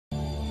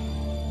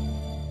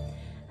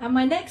And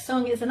my next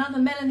song is another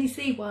Melanie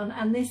C one,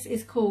 and this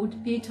is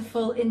called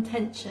Beautiful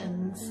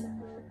Intentions.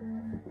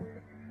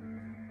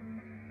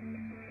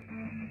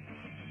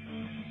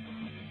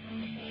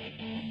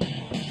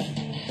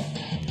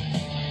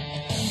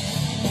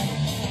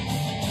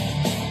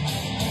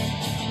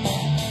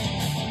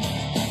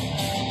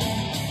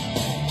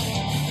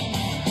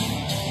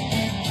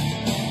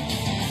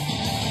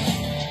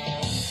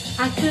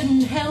 I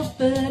couldn't help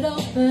but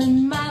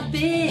open my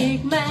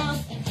big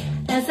mouth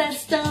as I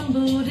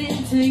stumbled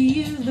into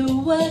you, the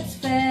words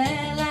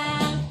fell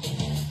out.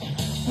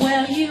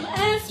 Well, you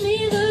asked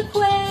me the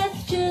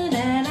question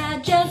and I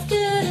just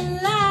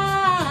couldn't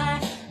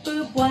lie.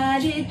 But why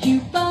did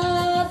you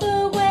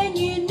bother when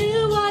you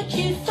knew what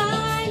you'd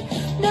find?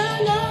 No,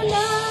 no,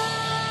 no,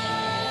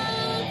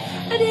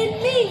 I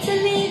didn't mean to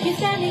leave you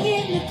standing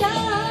in the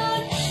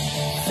dark,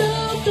 so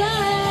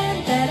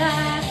blind that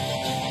I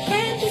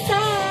can't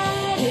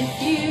decide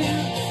if you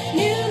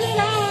knew that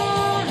I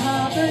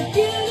harbored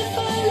beautiful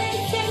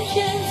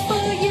intentions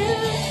for you,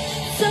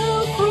 so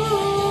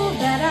cruel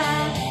that I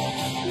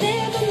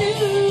never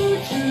knew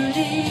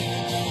truly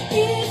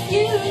if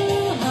you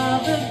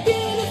harbored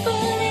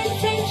beautiful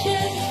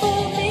intentions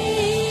for me.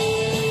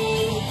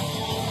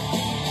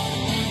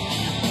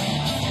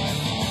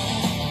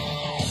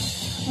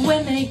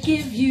 When they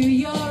give you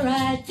your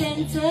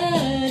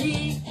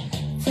identity,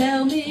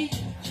 tell me,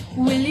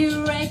 will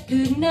you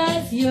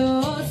recognize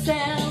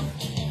yourself?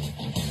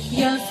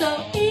 You're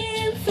so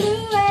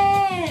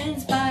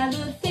influenced by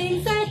the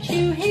things that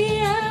you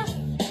hear.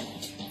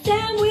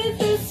 Down with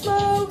the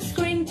smoke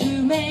screen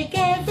to make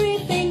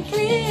everything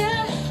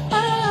clear.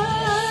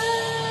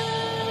 Oh,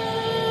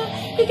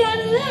 you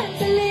gotta learn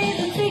to live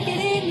and take it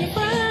in your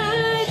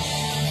pride.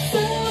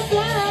 So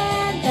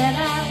blind that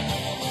I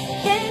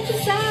can't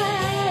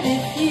decide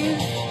if you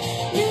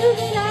knew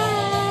that I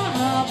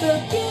harbor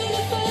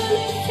beautiful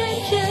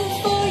intentions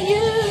for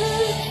you,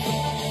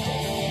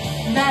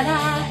 that I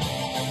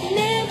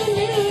never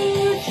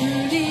knew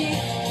truly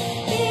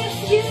if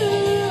you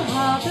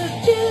harbor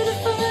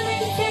beautiful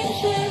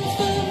intentions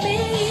for me.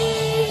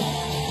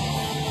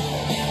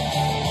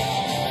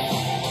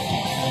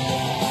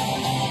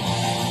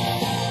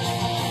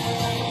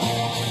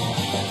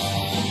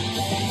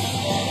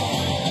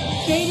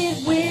 Jaded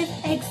with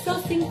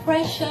exhausting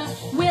pressure,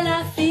 will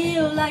I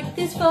feel like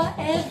this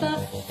forever?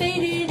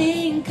 Faded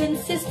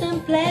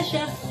inconsistent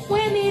pleasure,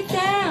 wear me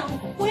down,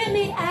 wear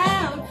me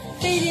out.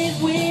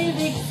 Faded with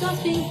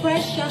exhausting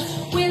pressure,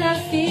 will I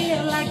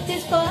feel like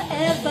this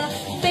forever?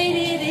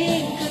 Faded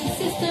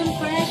inconsistent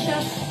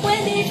pressure,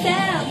 wear me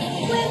down,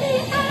 wear me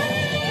out.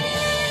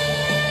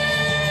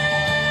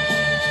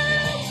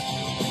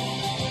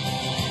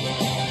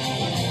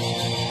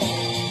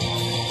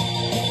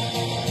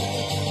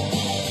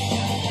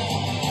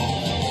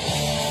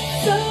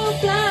 So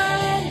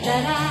blind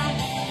that I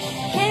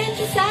can't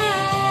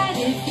decide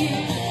if you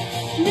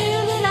knew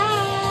that I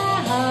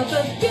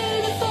harbor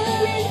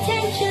beautiful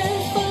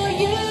intentions for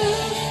you,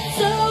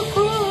 so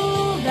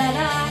cruel that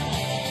I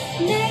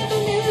never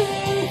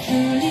knew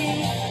truly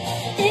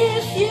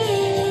if you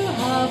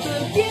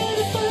harbor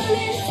beautiful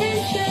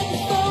intentions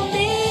for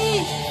me.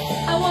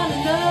 I wanna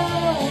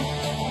know,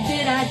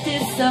 did I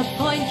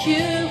disappoint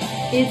you?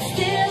 It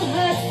still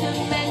hurts to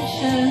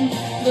mention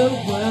the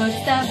words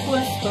that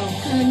were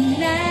spoken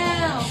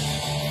now.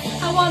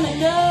 I wanna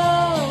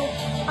know,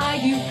 are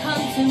you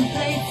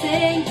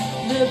contemplating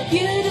the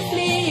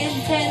beautifully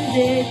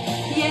intended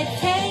yet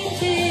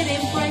tainted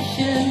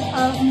impression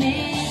of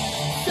me?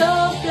 So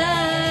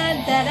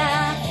blind that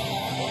I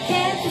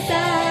can't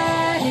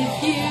decide if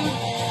you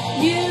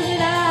knew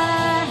that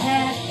I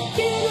had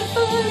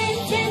beautiful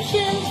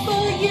intentions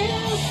for you,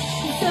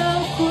 so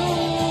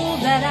cruel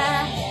that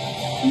I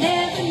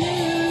never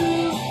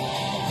knew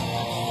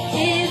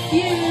if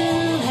you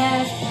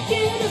had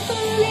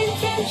beautiful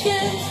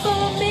intentions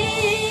for me.